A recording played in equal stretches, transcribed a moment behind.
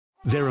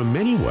There are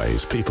many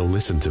ways people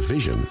listen to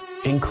Vision,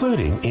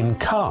 including in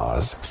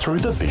cars through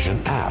the Vision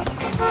app.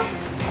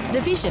 The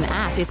Vision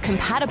app is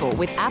compatible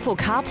with Apple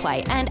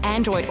CarPlay and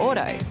Android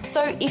Auto,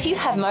 so if you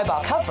have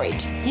mobile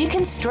coverage, you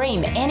can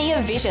stream any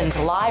of Vision's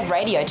live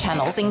radio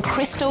channels in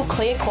crystal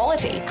clear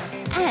quality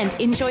and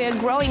enjoy a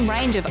growing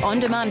range of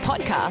on-demand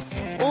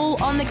podcasts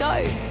all on the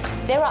go.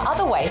 There are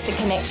other ways to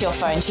connect your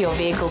phone to your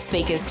vehicle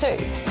speakers too.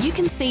 You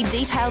can see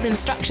detailed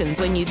instructions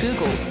when you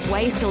Google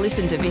ways to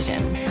listen to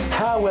Vision.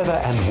 However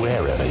and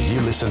wherever you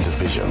listen to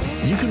Vision,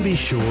 you can be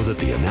sure that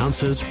the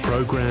announcers,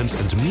 programs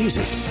and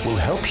music will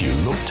help you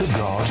look to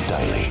God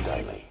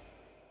daily.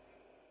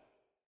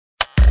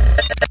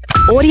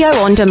 Audio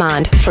on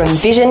demand from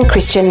Vision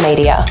Christian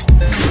Media.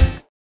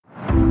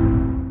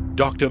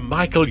 Dr.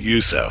 Michael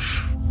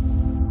Youssef.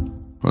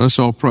 Let us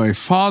all pray.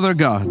 Father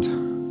God,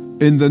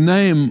 in the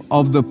name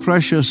of the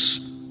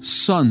precious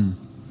Son,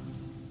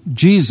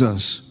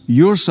 Jesus,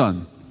 your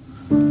Son,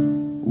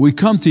 we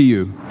come to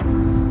you,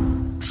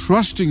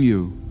 trusting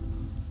you,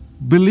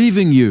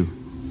 believing you,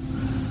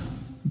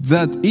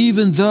 that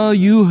even though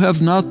you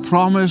have not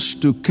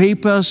promised to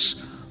keep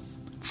us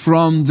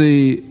from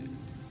the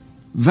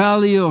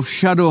valley of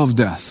shadow of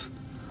death,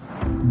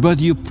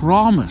 but you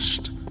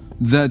promised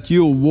that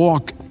you'll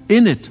walk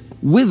in it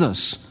with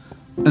us.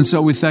 And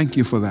so we thank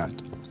you for that.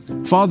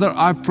 Father,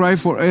 I pray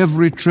for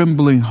every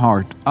trembling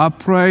heart. I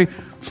pray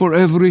for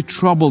every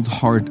troubled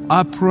heart.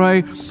 I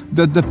pray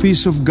that the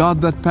peace of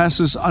God that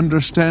passes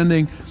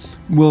understanding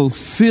will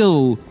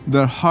fill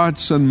their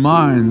hearts and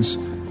minds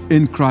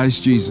in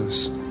Christ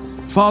Jesus.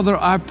 Father,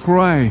 I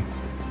pray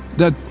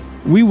that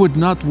we would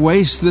not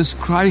waste this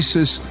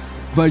crisis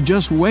by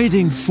just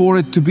waiting for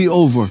it to be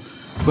over,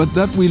 but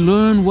that we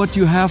learn what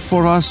you have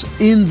for us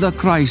in the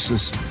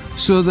crisis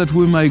so that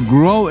we may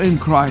grow in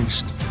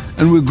Christ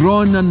and we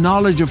grow in the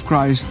knowledge of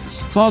Christ.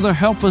 Father,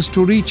 help us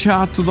to reach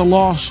out to the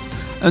lost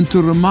and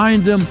to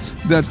remind them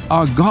that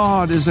our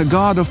God is a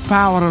God of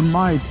power and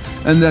might,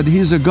 and that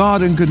He's a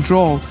God in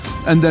control,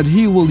 and that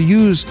He will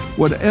use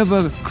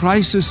whatever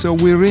crisis that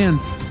we're in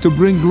to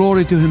bring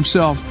glory to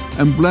Himself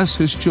and bless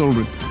His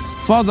children.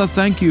 Father,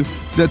 thank you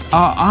that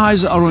our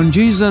eyes are on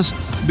Jesus,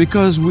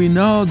 because we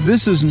know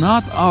this is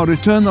not our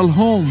eternal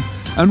home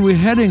and we're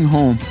heading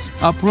home.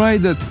 I pray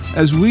that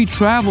as we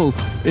travel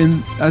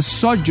as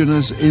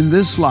sojourners in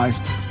this life,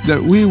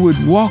 that we would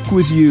walk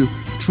with you,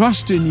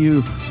 trust in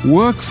you,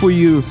 work for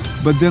you,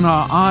 but then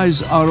our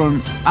eyes are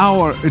on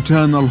our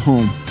eternal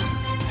home.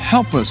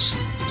 Help us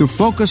to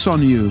focus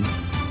on you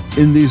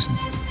in these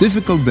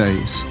difficult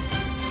days,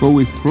 for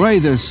we pray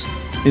this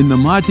in the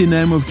mighty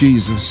name of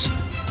Jesus.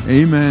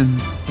 Amen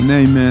and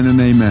amen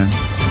and amen.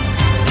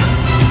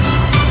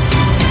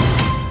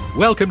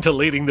 Welcome to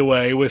Leading the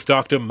Way with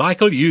Dr.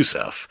 Michael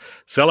Youssef,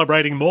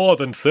 celebrating more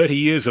than 30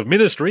 years of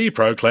ministry,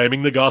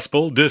 proclaiming the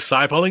gospel,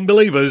 discipling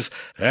believers,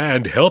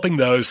 and helping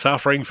those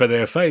suffering for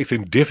their faith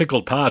in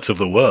difficult parts of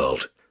the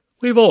world.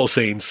 We've all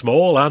seen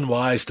small,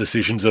 unwise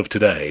decisions of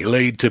today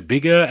lead to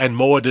bigger and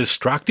more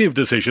destructive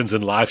decisions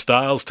and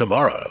lifestyles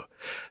tomorrow.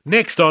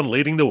 Next on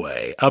Leading the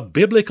Way, a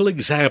biblical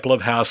example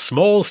of how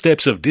small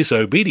steps of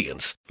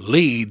disobedience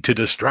lead to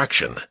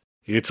destruction.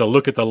 It's a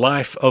look at the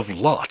life of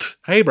Lot,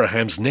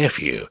 Abraham's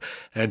nephew,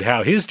 and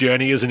how his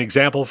journey is an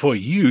example for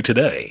you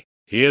today.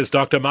 Here's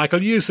Dr.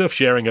 Michael Youssef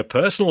sharing a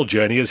personal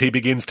journey as he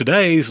begins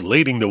today's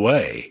Leading the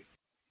Way.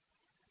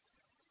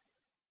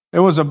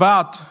 It was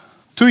about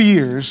 2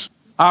 years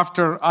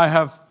after I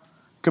have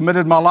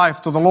committed my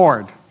life to the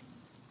Lord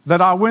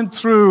that I went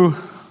through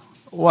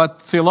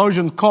what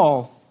theologians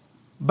call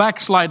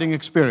backsliding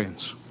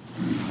experience.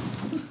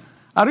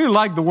 I really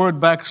like the word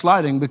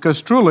backsliding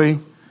because truly,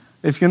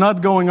 if you're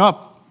not going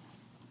up,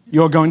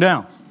 you're going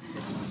down.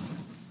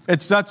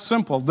 It's that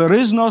simple. There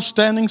is no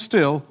standing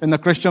still in the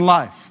Christian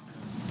life.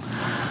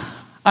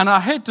 And I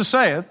hate to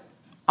say it,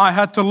 I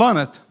had to learn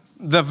it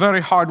the very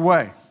hard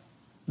way,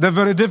 the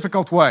very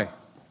difficult way.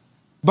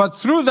 But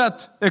through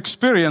that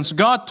experience,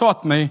 God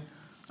taught me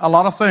a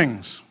lot of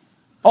things.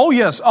 Oh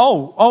yes,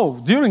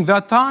 during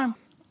that time,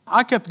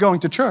 I kept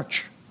going to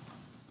church.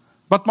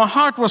 But my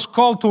heart was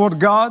called toward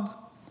God.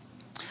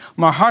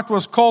 My heart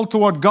was called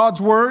toward God's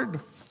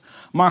Word.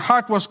 My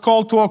heart was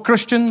called toward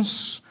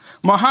Christians.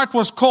 My heart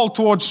was called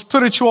toward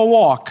spiritual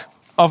walk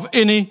of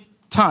any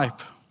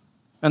type.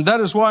 And that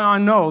is why I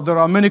know there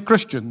are many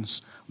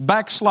Christians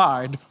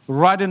backslide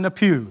right in the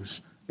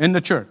pews in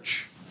the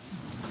church.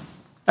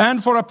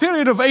 And for a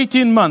period of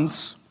 18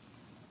 months,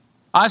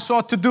 I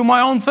sought to do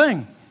my own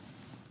thing.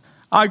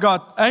 I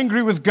got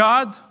angry with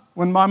God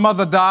when my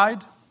mother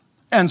died,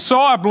 and so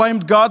I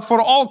blamed God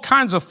for all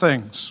kinds of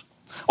things.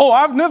 Oh,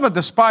 I've never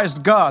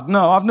despised God.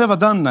 No, I've never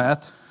done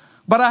that.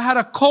 But I had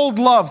a cold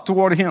love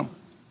toward Him.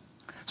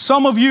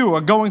 Some of you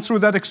are going through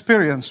that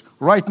experience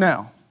right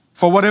now,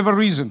 for whatever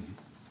reason.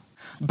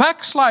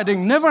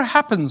 Backsliding never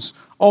happens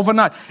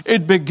overnight.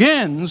 It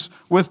begins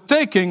with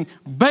taking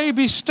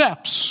baby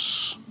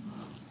steps.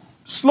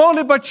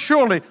 Slowly but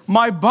surely,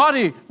 my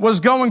body was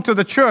going to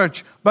the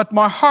church, but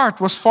my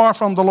heart was far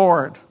from the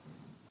Lord.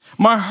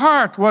 My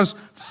heart was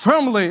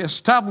firmly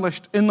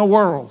established in the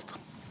world.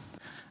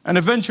 And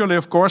eventually,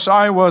 of course,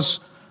 I was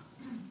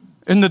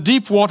in the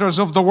deep waters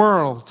of the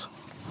world.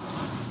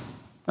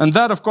 And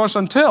that, of course,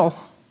 until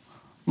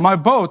my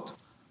boat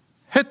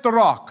hit the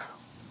rock.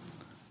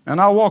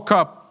 And I woke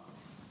up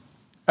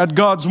at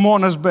God's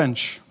mourner's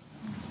bench.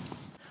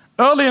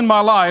 Early in my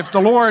life,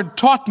 the Lord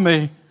taught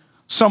me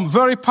some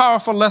very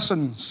powerful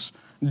lessons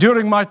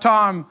during my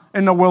time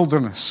in the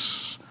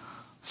wilderness.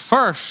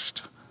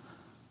 First,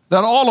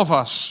 that all of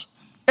us,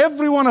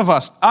 every one of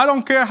us, I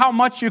don't care how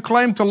much you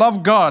claim to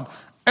love God,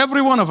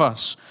 every one of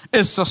us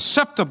is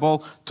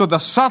susceptible to the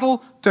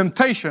subtle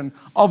temptation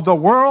of the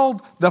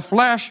world, the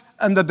flesh,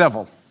 and the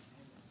devil.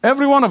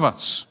 Every one of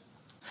us.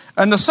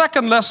 And the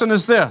second lesson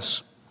is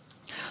this,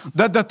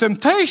 that the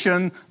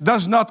temptation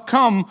does not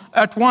come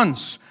at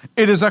once.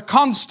 It is a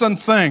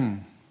constant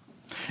thing.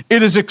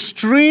 It is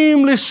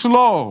extremely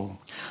slow.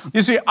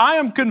 You see, I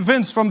am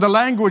convinced from the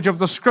language of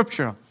the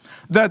Scripture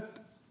that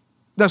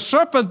the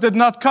serpent did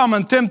not come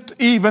and tempt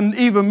Eve, and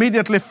Eve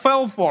immediately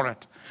fell for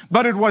it.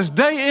 But it was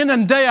day in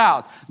and day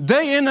out,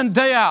 day in and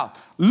day out.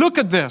 Look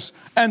at this.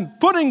 And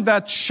putting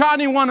that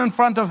shiny one in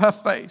front of her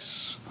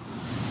face.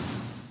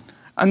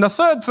 And the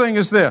third thing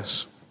is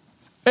this.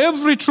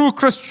 Every true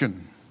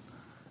Christian,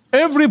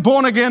 every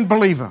born-again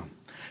believer,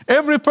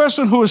 every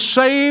person who is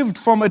saved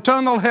from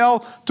eternal hell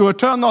to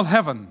eternal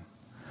heaven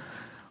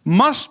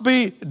must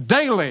be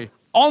daily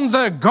on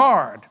their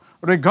guard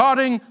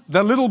regarding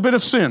the little bit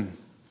of sin.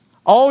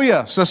 Oh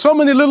yes, there's so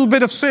many little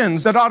bit of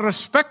sins that are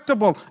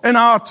respectable in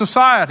our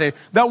society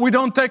that we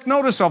don't take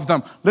notice of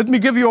them. Let me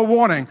give you a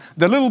warning.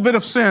 The little bit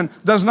of sin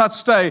does not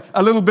stay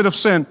a little bit of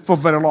sin for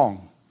very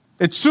long.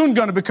 It's soon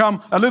going to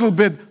become a little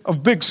bit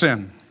of big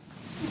sin.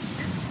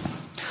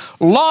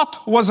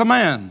 Lot was a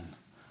man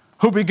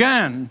who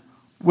began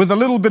with a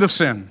little bit of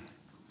sin,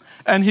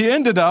 and he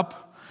ended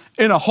up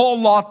in a whole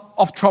lot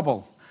of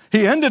trouble.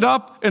 He ended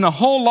up in a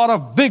whole lot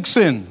of big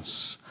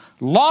sins.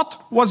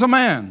 Lot was a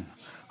man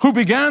who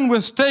began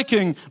with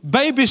taking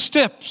baby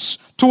steps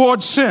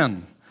towards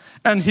sin,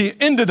 and he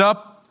ended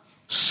up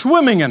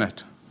swimming in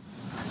it.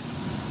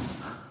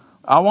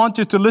 I want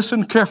you to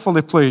listen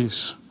carefully,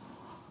 please,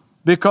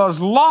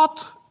 because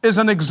Lot is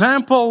an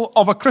example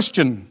of a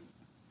Christian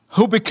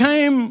who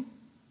became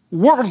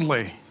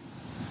worldly,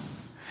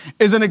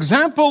 is an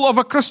example of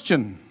a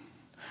Christian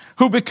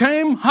who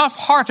became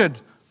half-hearted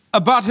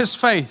about his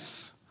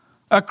faith,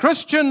 a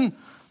Christian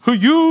who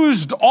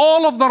used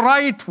all of the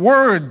right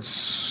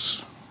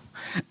words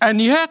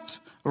and yet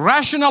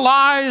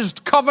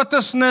rationalized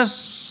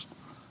covetousness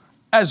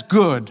as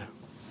good.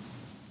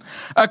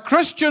 A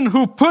Christian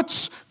who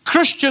puts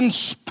Christian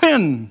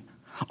spin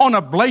on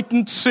a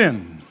blatant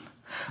sin.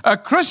 A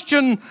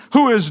Christian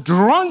who is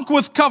drunk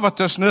with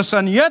covetousness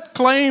and yet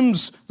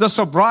claims the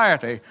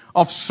sobriety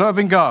of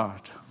serving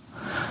God.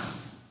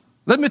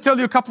 Let me tell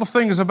you a couple of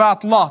things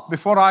about Lot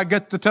before I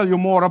get to tell you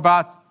more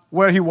about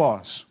where he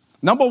was.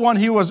 Number one,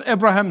 he was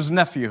Abraham's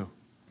nephew.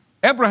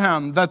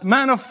 Abraham, that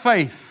man of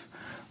faith,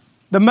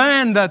 the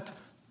man that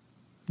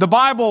the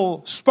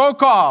Bible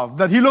spoke of,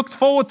 that he looked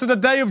forward to the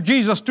day of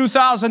Jesus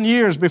 2,000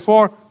 years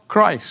before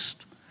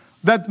Christ.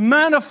 That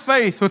man of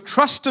faith who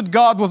trusted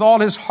God with all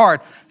his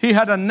heart, he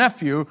had a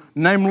nephew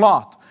named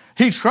Lot.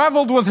 He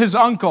traveled with his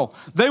uncle.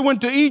 They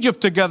went to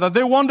Egypt together.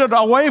 They wandered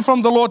away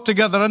from the Lord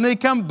together, and they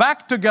came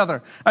back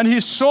together. And he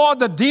saw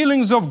the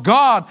dealings of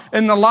God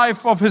in the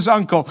life of his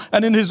uncle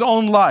and in his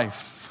own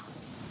life.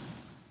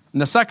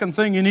 And the second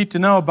thing you need to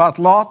know about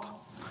Lot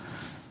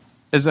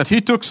is that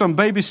he took some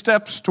baby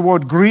steps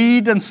toward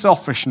greed and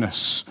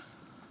selfishness,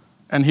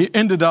 and he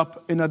ended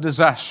up in a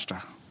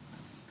disaster.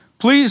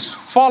 Please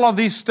follow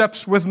these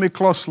steps with me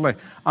closely.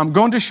 I'm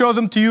going to show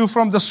them to you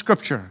from the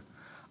Scripture.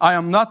 I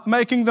am not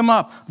making them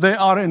up. They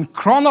are in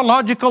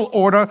chronological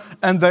order,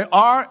 and they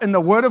are in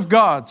the Word of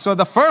God. So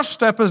the first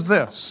step is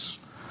this.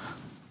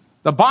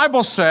 The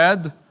Bible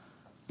said,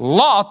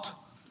 Lot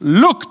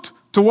looked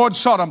towards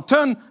Sodom.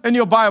 Turn in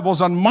your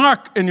Bibles and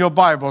mark in your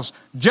Bibles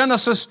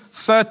Genesis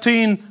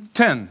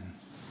 13:10.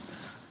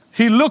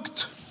 He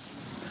looked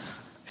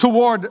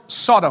toward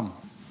Sodom.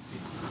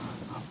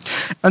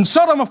 And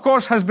Sodom, of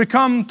course, has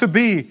become to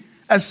be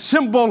a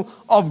symbol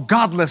of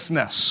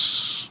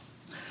godlessness,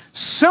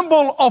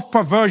 symbol of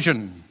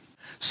perversion,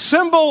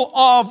 symbol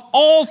of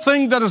all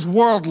thing that is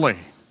worldly.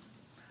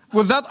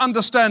 With that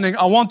understanding,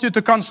 I want you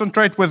to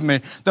concentrate with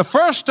me. The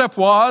first step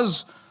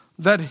was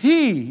that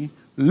he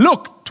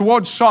looked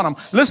towards Sodom.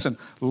 Listen,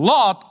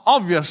 Lot,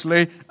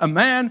 obviously, a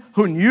man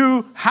who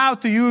knew how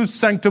to use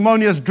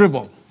sanctimonious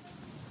dribble.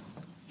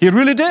 He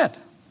really did.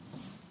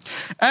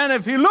 And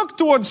if he looked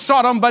towards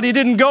Sodom, but he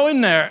didn't go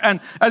in there, and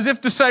as if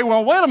to say,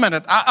 well, wait a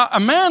minute, a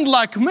man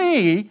like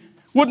me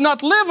would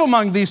not live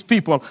among these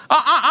people.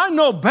 I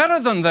know better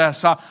than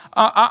this.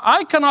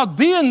 I cannot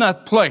be in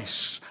that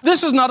place.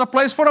 This is not a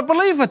place for a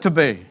believer to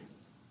be.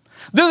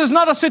 This is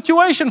not a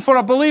situation for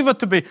a believer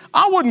to be.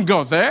 I wouldn't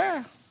go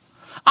there.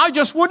 I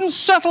just wouldn't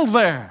settle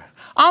there.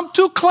 I'm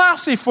too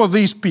classy for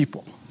these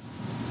people.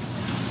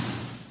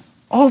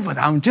 Oh, but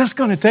I'm just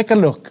going to take a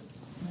look.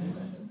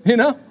 You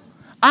know?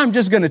 I'm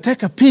just going to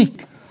take a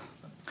peek.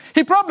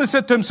 He probably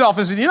said to himself,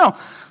 he said,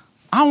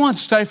 I won't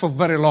stay for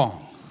very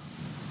long.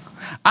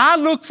 I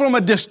look from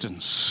a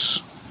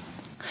distance.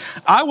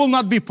 I will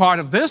not be part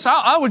of this.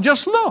 I will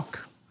just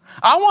look.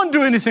 I won't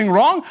do anything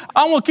wrong.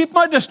 I will keep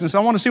my distance. I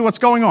want to see what's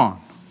going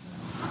on.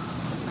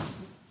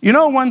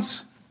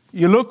 Once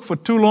you look for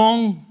too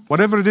long,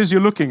 whatever it is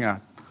you're looking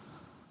at,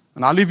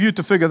 and I'll leave you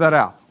to figure that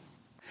out.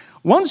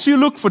 Once you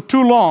look for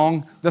too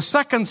long, the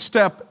second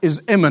step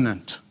is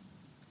imminent,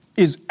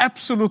 is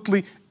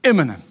absolutely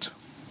imminent.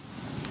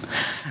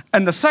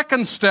 And the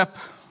second step,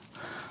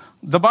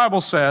 the Bible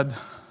said,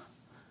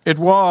 it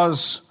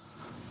was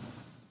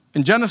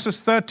in Genesis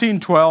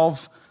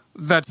 13:12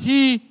 that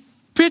he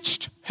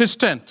pitched his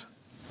tent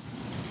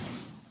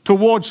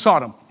towards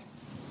Sodom.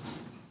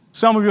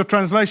 Some of your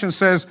translation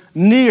says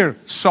near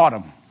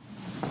Sodom.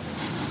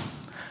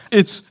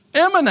 It's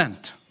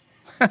imminent.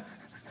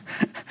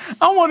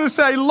 I want to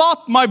say,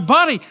 Lot, my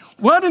buddy,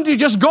 why didn't you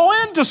just go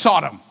into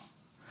Sodom?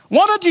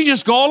 Why don't you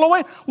just go all the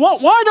way?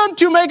 Why don't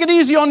you make it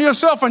easy on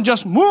yourself and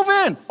just move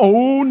in?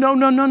 Oh,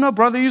 no,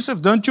 Brother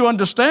Yusuf, don't you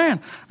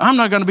understand? I'm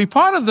not going to be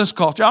part of this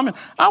culture. I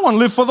want to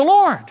live for the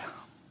Lord.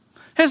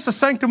 Here's the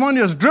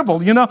sanctimonious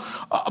dribble.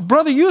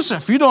 Brother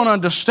Yusuf, you don't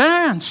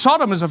understand.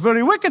 Sodom is a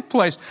very wicked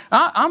place.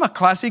 I'm a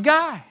classy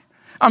guy.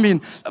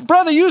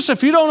 Brother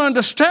Yusuf, you don't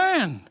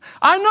understand.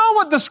 I know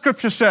what the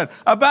scripture said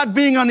about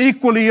being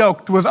unequally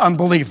yoked with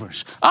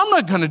unbelievers. I'm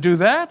not going to do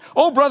that.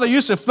 Oh, Brother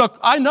Yusuf, look,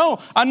 I know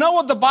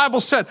what the Bible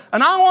said,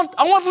 and I want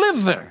to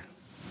live there.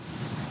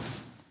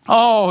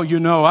 Oh,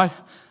 I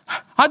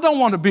don't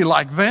want to be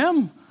like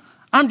them.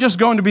 I'm just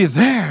going to be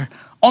there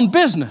on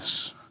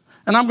business,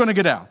 and I'm going to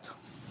get out.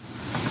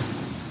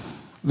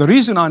 The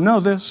reason I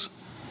know this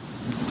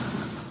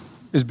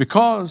is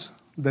because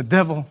the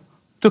devil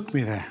took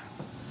me there.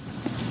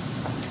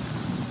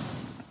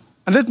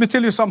 And let me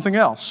tell you something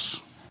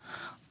else.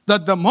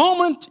 That the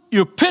moment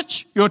you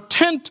pitch your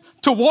tent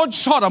towards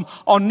Sodom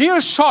or near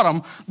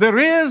Sodom, there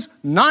is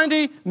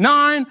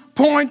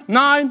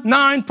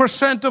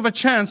 99.99% of a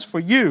chance for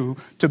you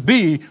to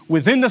be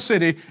within the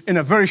city in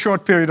a very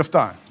short period of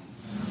time.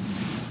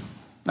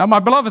 Now, my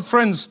beloved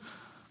friends,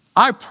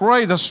 I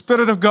pray the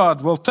Spirit of God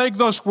will take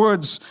those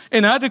words,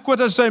 inadequate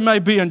as they may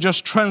be, and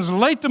just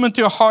translate them into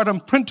your heart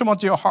and print them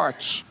onto your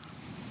hearts.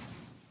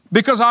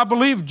 Because I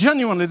believe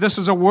genuinely this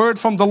is a word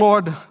from the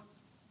Lord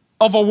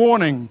of a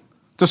warning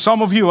to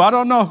some of you. I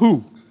don't know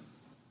who,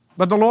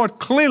 but the Lord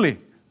clearly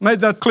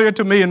made that clear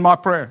to me in my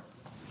prayer.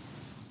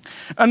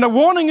 And the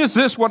warning is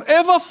this: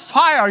 whatever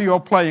fire you're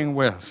playing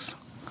with,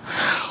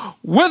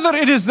 whether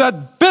it is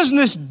that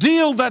business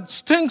deal that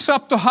stinks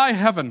up to high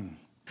heaven,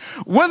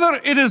 whether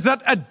it is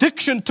that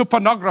addiction to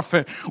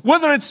pornography,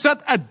 whether it's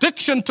that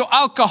addiction to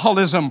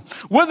alcoholism,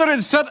 whether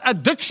it's that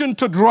addiction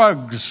to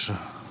drugs,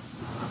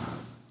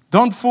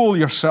 don't fool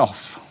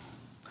yourself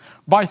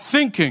by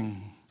thinking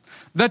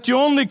that you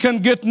only can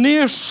get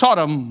near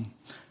Sodom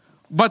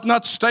but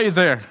not stay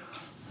there.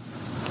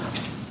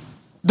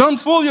 Don't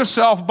fool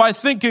yourself by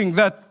thinking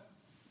that,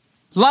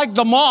 like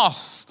the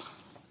moth,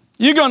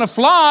 you're going to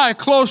fly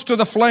close to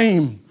the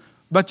flame,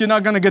 but you're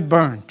not going to get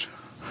burned.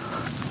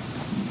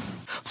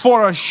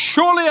 For as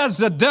surely as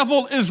the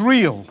devil is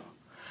real,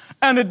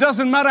 and it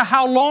doesn't matter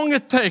how long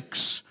it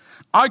takes,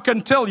 I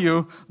can tell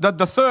you that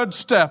the third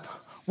step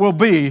will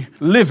be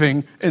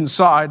living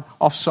inside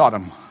of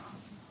Sodom.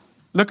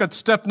 Look at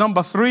step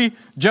number 3,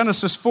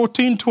 Genesis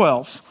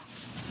 14:12.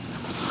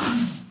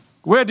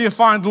 Where do you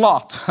find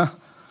Lot?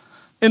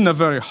 In the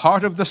very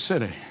heart of the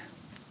city.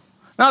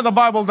 Now, the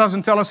Bible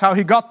doesn't tell us how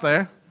he got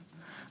there.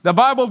 The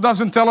Bible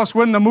doesn't tell us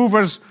when the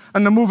movers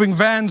and the moving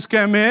vans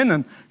came in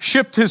and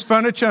shipped his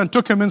furniture and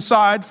took him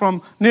inside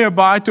from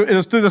nearby to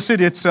the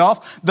city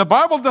itself. The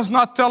Bible does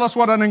not tell us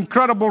what an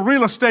incredible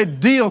real estate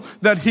deal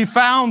that he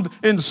found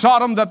in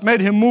Sodom that made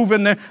him move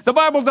in there. The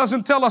Bible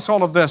doesn't tell us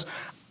all of this.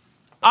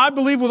 I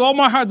believe with all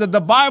my heart that the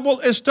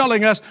Bible is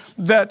telling us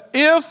that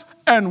if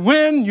and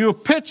when you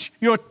pitch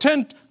your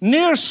tent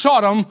near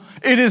Sodom,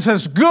 it is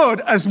as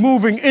good as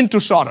moving into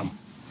Sodom.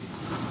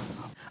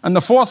 And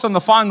the fourth and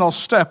the final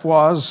step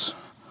was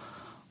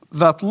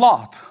that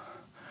Lot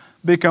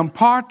became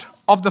part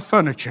of the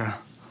furniture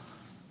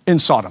in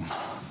Sodom.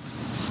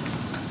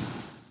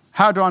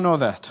 How do I know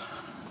that?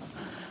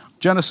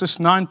 Genesis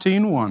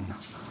 19:1.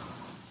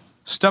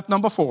 Step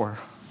number 4.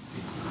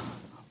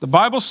 The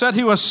Bible said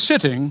he was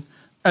sitting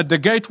at the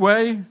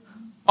gateway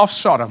of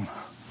Sodom.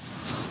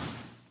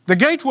 The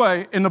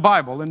gateway in the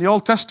Bible, in the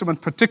Old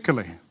Testament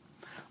particularly,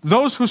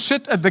 those who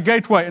sit at the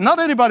gateway, not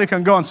anybody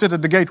can go and sit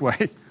at the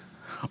gateway.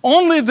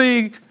 Only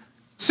the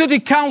city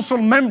council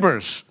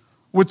members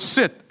would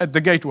sit at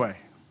the gateway.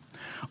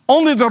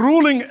 Only the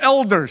ruling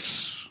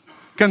elders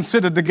can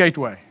sit at the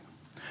gateway.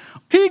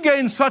 He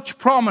gained such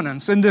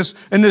prominence in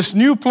this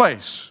new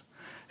place.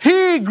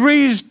 He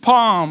greased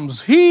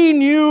palms. He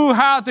knew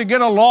how to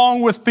get along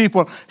with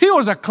people. He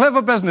was a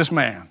clever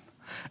businessman.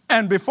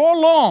 And before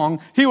long,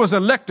 he was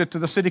elected to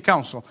the city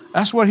council.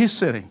 That's where he's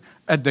sitting,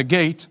 at the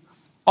gate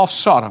of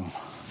Sodom.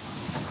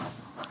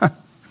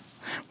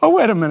 Oh,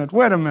 wait a minute.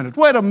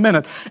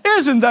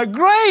 Isn't that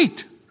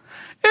great?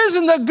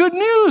 Isn't that good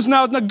news?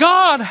 Now,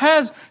 God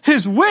has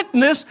his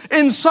witness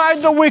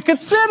inside the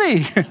wicked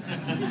city.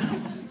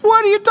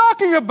 What are you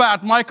talking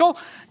about, Michael?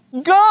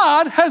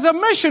 God has a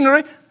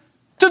missionary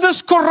to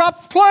this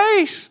corrupt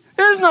place.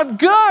 Isn't that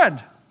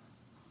good?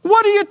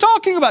 What are you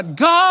talking about?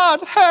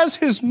 God has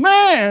his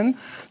man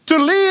to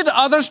lead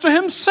others to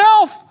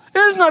himself.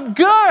 Isn't that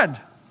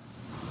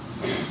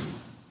good?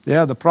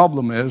 Yeah, the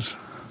problem is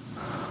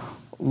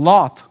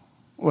Lot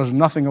was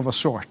nothing of a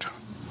sort.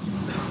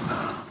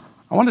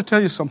 I want to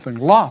tell you something.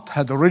 Lot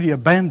had already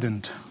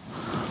abandoned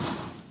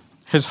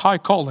his high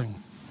calling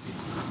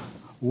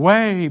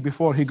way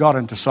before he got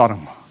into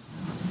Sodom.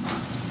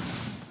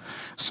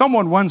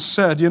 Someone once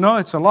said,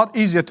 it's a lot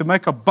easier to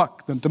make a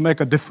buck than to make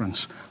a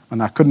difference.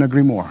 And I couldn't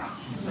agree more.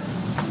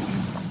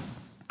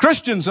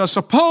 Christians are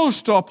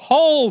supposed to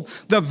uphold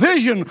the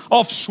vision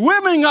of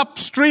swimming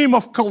upstream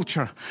of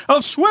culture,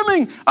 of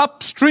swimming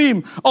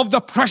upstream of the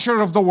pressure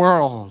of the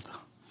world.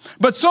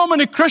 But so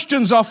many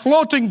Christians are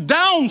floating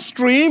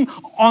downstream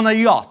on a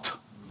yacht.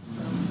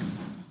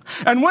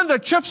 And when the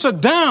chips are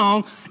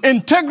down,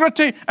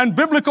 integrity and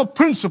biblical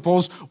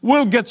principles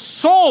will get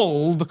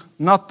sold,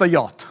 not the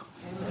yacht.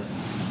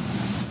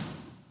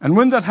 And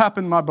when that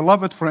happened, my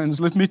beloved friends,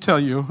 let me tell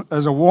you,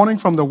 as a warning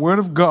from the Word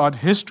of God,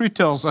 history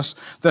tells us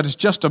that it's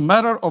just a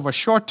matter of a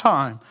short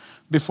time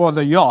before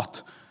the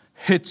yacht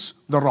hits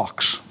the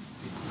rocks.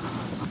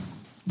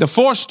 The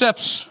 4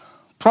 steps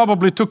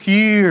probably took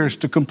years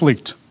to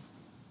complete.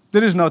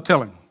 There is no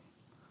telling.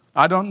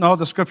 I don't know,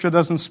 the Scripture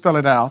doesn't spell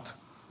it out,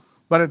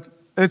 but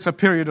it's a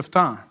period of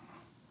time.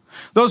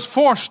 Those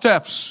 4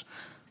 steps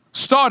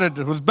started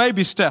with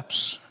baby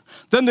steps.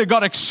 Then they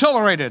got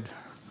accelerated.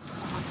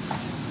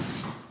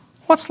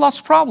 What's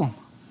Lot's problem?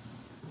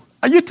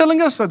 Are you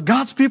telling us that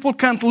God's people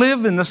can't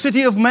live in the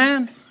city of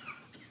man?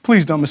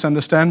 Please don't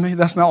misunderstand me.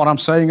 That's not what I'm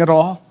saying at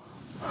all.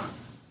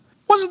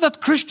 Was it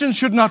that Christians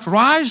should not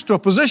rise to a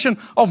position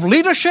of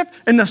leadership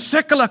in the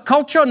secular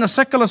culture, in the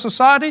secular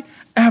society?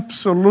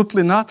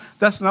 Absolutely not.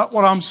 That's not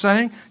what I'm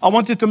saying. I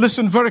want you to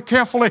listen very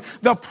carefully.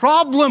 The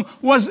problem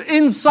was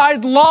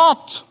inside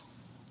Lot.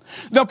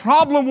 The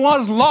problem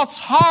was Lot's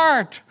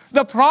heart.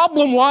 The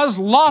problem was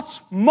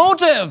Lot's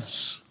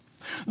motives.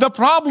 The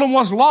problem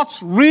was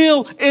Lot's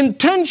real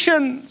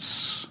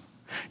intentions.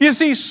 You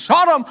see,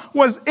 Sodom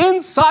was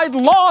inside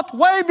Lot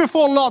way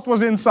before Lot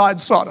was inside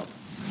Sodom.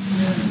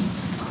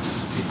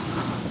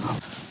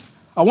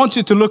 I want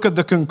you to look at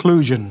the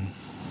conclusion.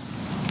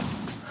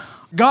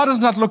 God is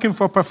not looking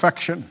for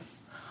perfection.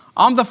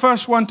 I'm the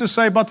first one to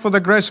say, but for the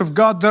grace of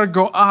God, there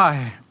go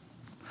I.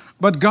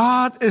 But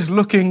God is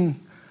looking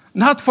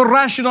not for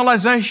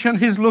rationalization,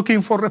 He's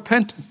looking for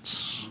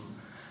repentance.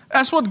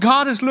 That's what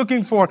God is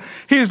looking for.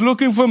 He is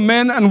looking for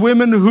men and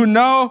women who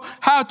know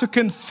how to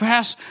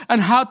confess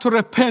and how to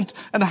repent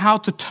and how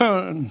to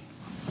turn.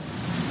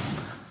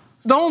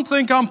 Don't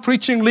think I'm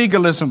preaching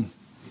legalism.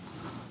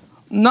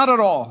 Not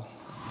at all.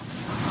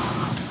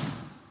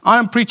 I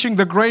am preaching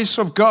the grace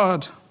of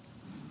God.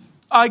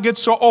 I get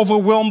so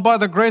overwhelmed by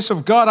the grace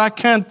of God, I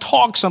can't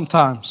talk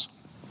sometimes.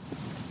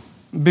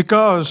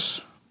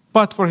 Because,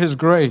 but for His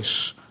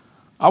grace,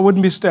 I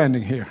wouldn't be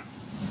standing here.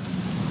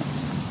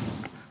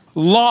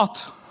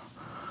 Lot,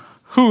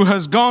 who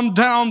has gone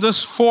down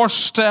this 4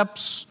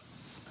 steps,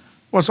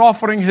 was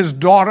offering his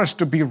daughters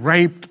to be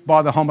raped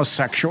by the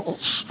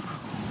homosexuals.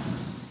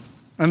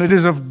 And it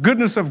is of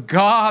goodness of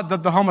God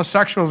that the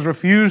homosexuals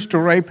refused to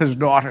rape his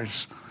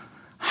daughters.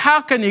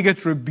 How can you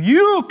get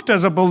rebuked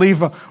as a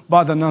believer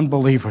by the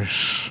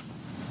non-believers?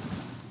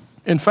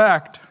 In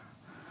fact,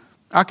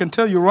 I can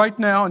tell you right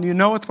now, and you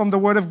know it from the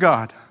Word of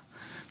God,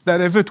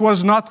 that if it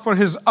was not for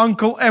his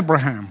uncle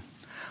Abraham,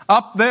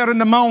 up there in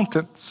the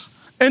mountains,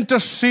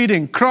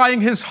 interceding,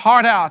 crying his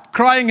heart out,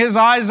 crying his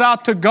eyes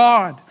out to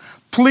God,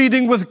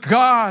 pleading with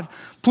God,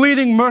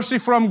 pleading mercy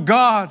from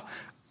God,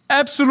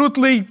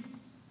 absolutely,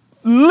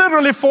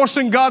 literally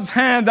forcing God's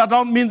hand. I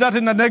don't mean that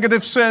in a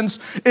negative sense,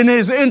 in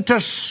his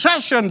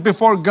intercession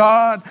before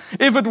God.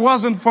 If it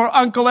wasn't for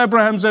Uncle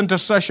Abraham's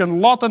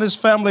intercession, Lot and his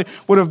family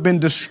would have been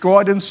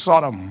destroyed in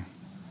Sodom.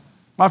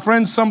 My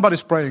friends,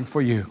 somebody's praying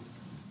for you.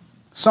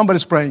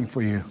 Somebody's praying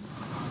for you.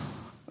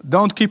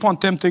 Don't keep on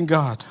tempting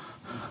God.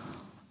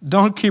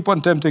 Don't keep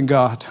on tempting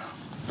God.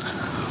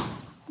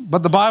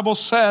 But the Bible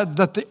said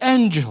that the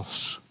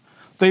angels,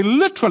 they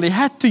literally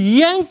had to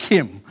yank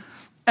him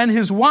and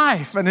his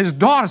wife and his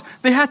daughters.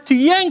 They had to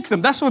yank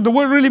them. That's what the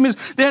word really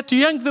means. They had to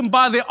yank them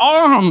by the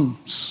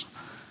arms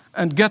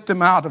and get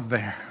them out of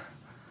there.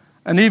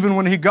 And even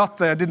when he got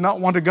there, did not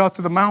want to go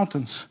to the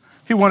mountains.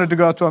 He wanted to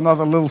go to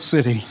another little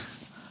city.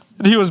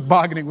 And he was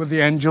bargaining with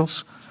the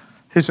angels.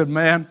 He said,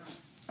 man,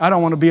 I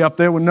don't want to be up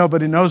there when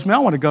nobody knows me. I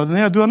want to go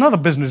there and do another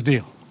business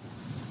deal.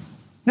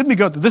 Let me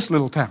go to this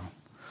little town.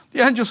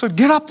 The angel said,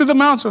 get up to the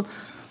mountain.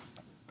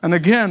 And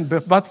again,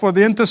 but for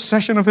the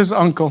intercession of his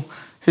uncle,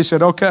 he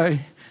said,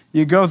 okay,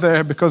 you go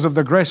there because of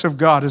the grace of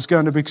God is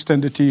going to be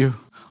extended to you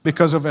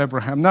because of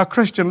Abraham. Now,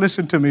 Christian,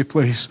 listen to me,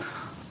 please.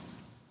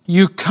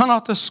 You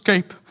cannot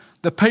escape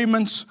the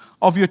payments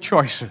of your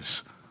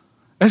choices.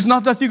 It's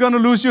not that you're going to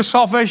lose your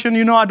salvation.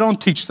 You know, I don't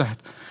teach that.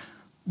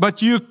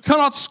 but you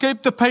cannot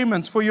escape the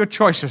payments for your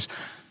choices.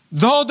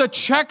 Though the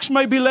checks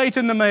may be late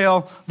in the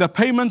mail, the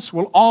payments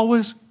will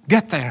always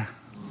get there.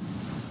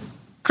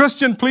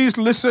 Christian, please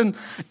listen.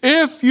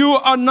 If you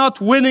are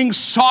not winning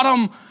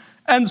Sodom,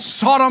 and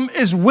Sodom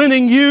is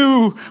winning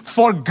you,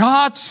 for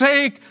God's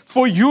sake,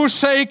 for your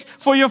sake,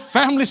 for your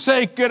family's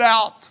sake, get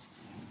out.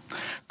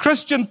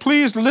 Christian,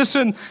 please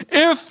listen.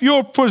 If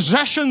your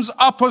possessions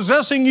are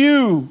possessing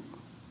you,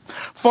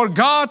 for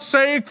God's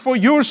sake, for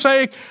your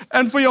sake,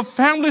 and for your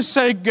family's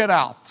sake, get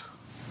out.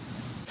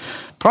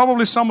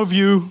 Probably some of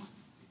you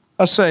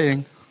are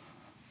saying,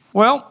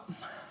 well,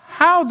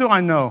 how do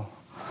I know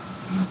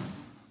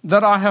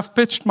that I have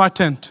pitched my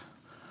tent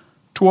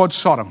towards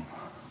Sodom?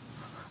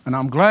 And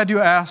I'm glad you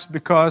asked,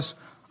 because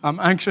I'm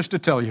anxious to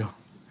tell you.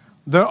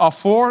 There are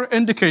 4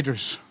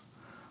 indicators.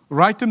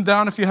 Write them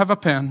down if you have a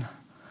pen.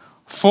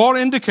 4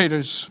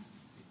 indicators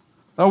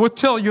that would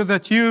tell you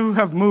that you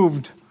have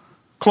moved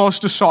close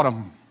to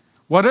Sodom.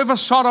 Whatever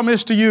Sodom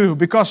is to you,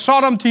 because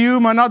Sodom to you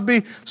might not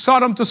be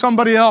Sodom to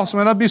somebody else,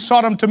 might not be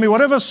Sodom to me.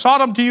 Whatever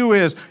Sodom to you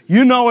is,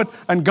 you know it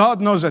and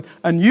God knows it.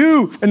 And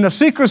you, in the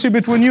secrecy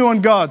between you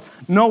and God,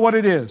 know what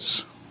it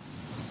is.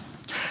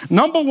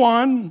 Number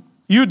 1,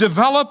 you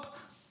develop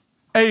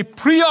a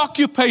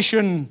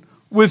preoccupation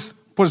with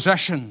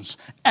possessions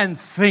and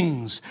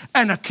things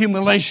and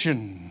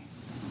accumulation.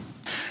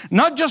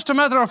 Not just a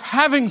matter of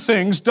having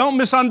things, don't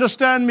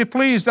misunderstand me,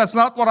 please, that's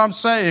not what I'm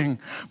saying,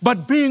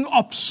 but being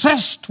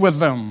obsessed with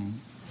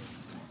them.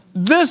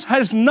 This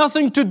has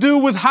nothing to do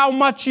with how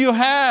much you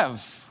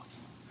have.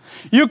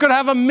 You could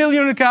have $1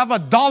 million, you could have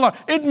 $1.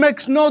 It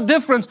makes no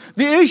difference.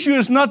 The issue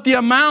is not the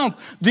amount.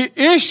 The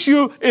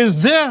issue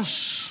is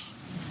this.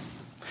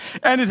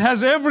 And it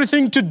has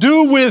everything to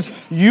do with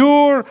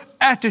your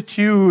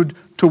attitude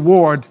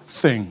toward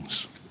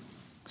things.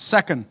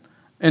 Second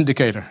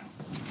indicator.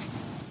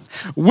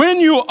 When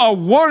you are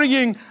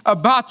worrying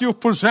about your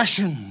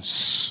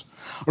possessions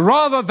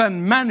rather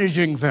than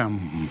managing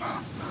them,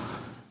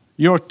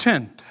 your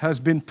tent has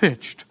been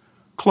pitched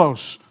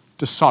close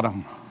to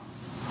Sodom.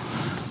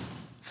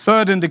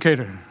 Third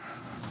indicator.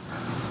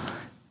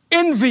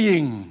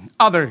 Envying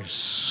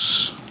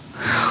others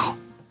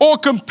or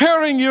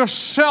comparing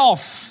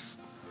yourself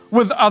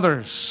with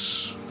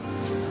others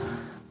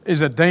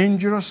is a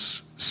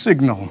dangerous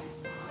signal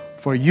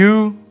for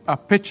you are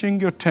pitching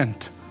your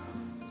tent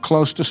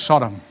close to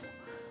Sodom.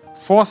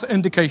 Fourth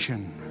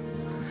indication,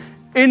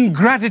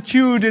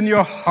 ingratitude in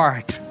your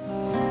heart.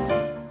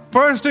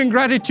 First,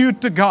 ingratitude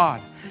to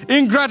God,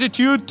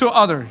 ingratitude to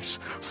others,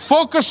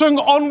 focusing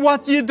on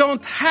what you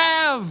don't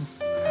have.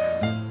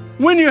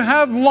 When you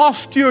have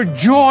lost your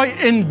joy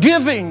in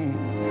giving,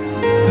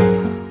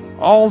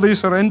 all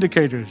these are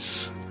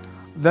indicators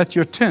that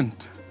your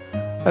tent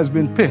has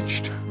been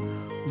pitched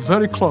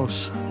very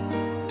close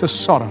to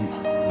Sodom.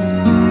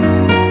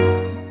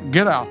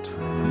 Get out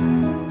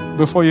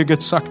before you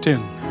get sucked in.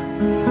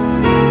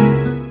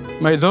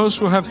 May those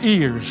who have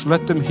ears,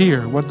 let them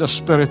hear what the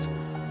Spirit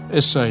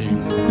is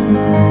saying.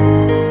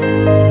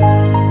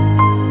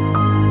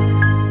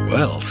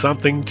 Well,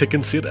 something to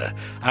consider.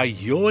 Are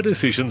your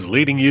decisions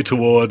leading you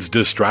towards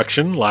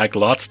destruction like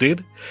Lot's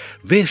did?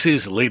 This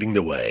is Leading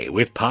the Way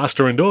with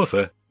pastor and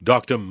author,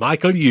 Dr.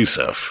 Michael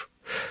Youssef.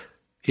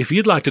 If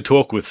you'd like to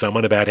talk with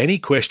someone about any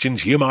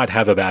questions you might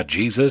have about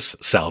Jesus,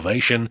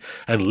 salvation,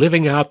 and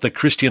living out the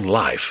Christian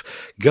life,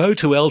 go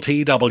to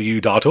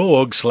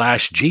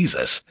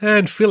ltw.org/Jesus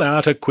and fill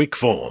out a quick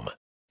form.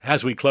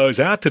 As we close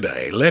out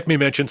today, let me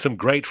mention some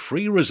great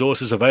free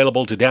resources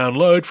available to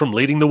download from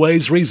Leading the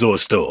Way's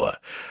resource store.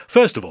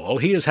 First of all,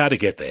 here's how to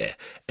get there.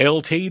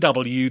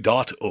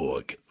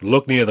 ltw.org.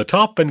 Look near the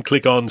top and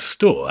click on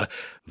Store.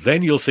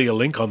 Then you'll see a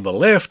link on the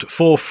left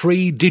for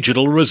free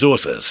digital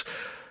resources.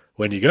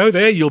 When you go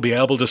there, you'll be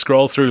able to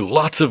scroll through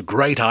lots of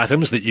great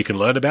items that you can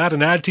learn about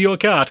and add to your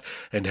cart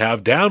and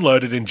have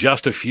downloaded in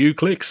just a few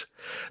clicks.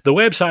 The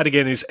website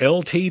again is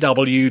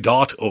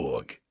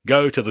ltw.org.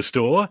 Go to the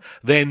store,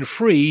 then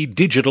free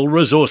digital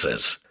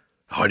resources.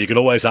 Oh, and you can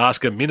always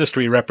ask a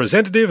ministry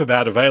representative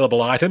about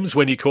available items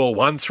when you call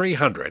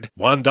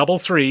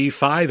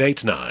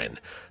 1300-133-589.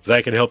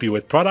 They can help you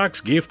with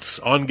products, gifts,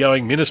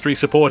 ongoing ministry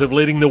support of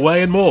Leading the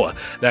Way and more.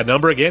 That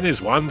number again is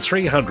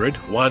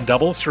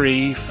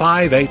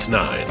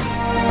 1300-133-589.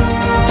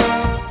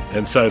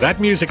 And so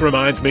that music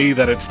reminds me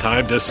that it's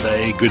time to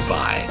say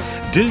goodbye.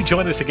 Do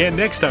join us again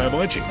next time,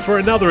 won't you, for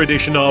another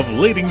edition of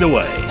Leading the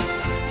Way.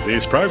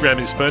 This program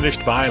is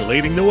furnished by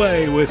Leading the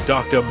Way with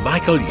Dr.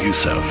 Michael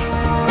Youssef.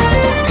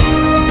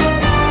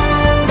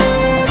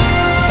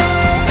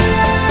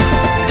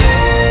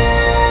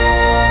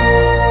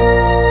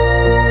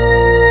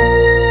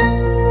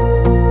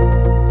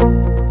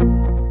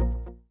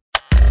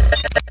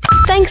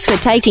 Thanks for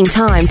taking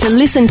time to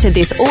listen to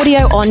this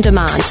audio on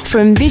demand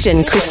from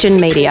Vision Christian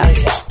Media.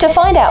 To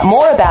find out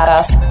more about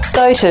us,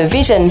 go to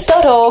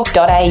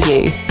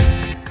vision.org.au.